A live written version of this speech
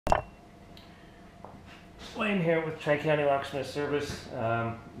Wayne here with Tri County Locksmith Service. We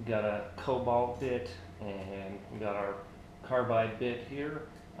got a cobalt bit and we got our carbide bit here.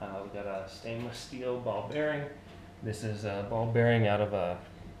 We got a stainless steel ball bearing. This is a ball bearing out of a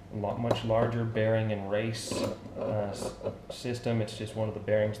much larger bearing and race system. It's just one of the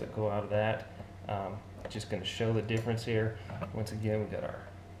bearings that go out of that. Just going to show the difference here. Once again, we got our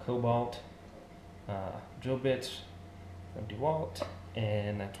cobalt drill bits from DeWalt,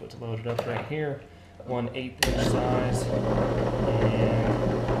 and that's what's loaded up right here. 1/8 inch size, and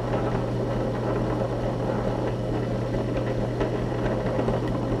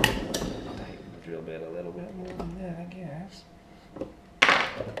tighten the drill bit a little bit more than that, I guess.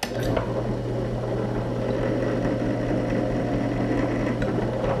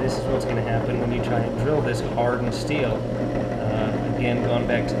 This is what's going to happen when you try and drill this hardened steel. Again, going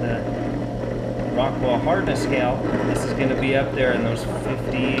back to the Rockwell hardness scale, this is going to be up there in those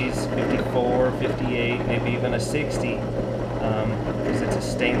 50s, 54, 58, maybe even a 60, because it's a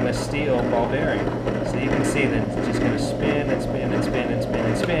stainless steel ball bearing. So you can see that it's just going to spin and spin and spin and spin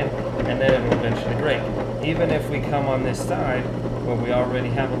and spin, and then it will eventually break. Even if we come on this side where we already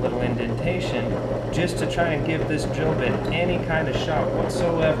have a little indentation, just to try and give this drill bit any kind of shot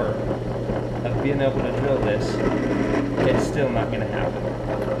whatsoever of being able to drill this, it's still not going to happen.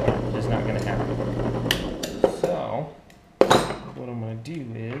 Just not going to happen. So, what I'm going to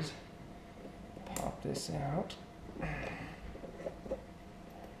do is pop this out.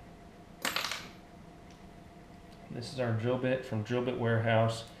 This is our drill bit from Drill Bit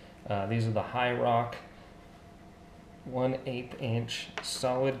Warehouse. These are the High Rock 1/8 inch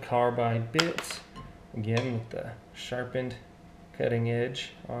solid carbide bits. Again, with the sharpened cutting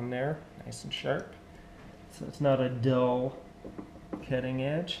edge on there, nice and sharp. So it's not a dull cutting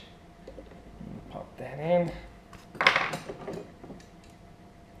edge. Pop that in.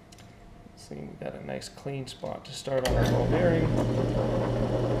 See, we got a nice clean spot to start on our ball bearing.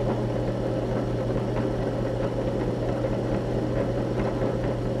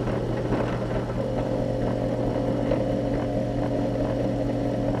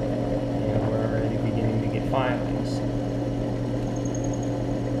 And we're already beginning to get filings.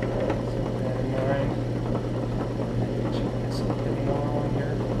 Keep that in mind. Make sure we get some cutting oil on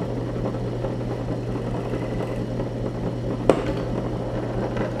here.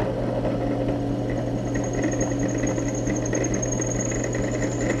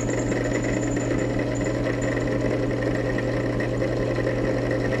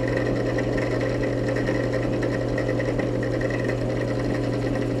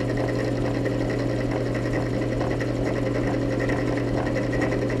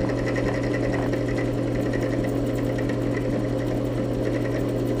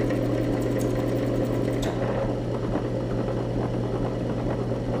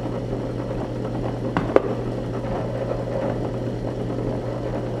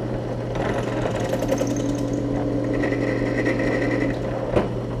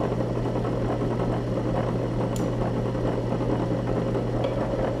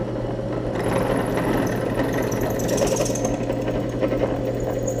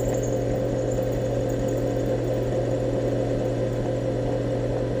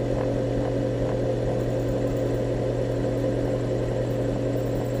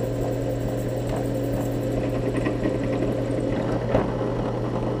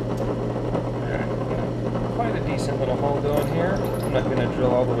 Decent little hole going here. I'm not going to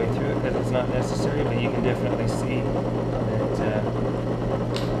drill all the way through it because it's not necessary, but you can definitely see that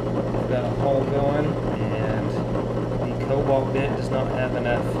we've got a hole going, and the cobalt bit does not have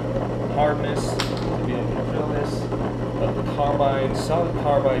enough hardness to be able to drill this, but the carbide, solid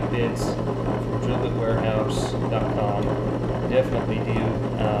carbide bits from drillbitwarehouse.com definitely do.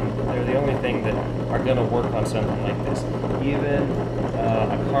 They're the only thing that are going to work on something like this. Even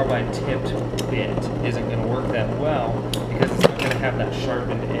a carbide tipped bit isn't going to work that well because it's not going to have that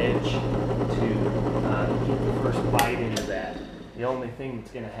sharpened edge to get the first bite into that. The only thing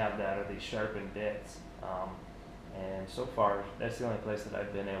that's going to have that are these sharpened bits. And so far, that's the only place that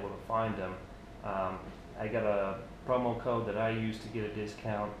I've been able to find them. I got a promo code that I use to get a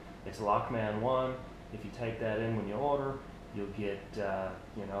discount. It's Lockman1. If you type that in when you order, you'll get,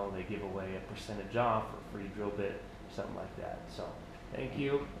 they give away a percentage off or free drill bit, something like that. So thank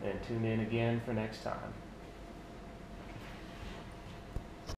you, and tune in again for next time.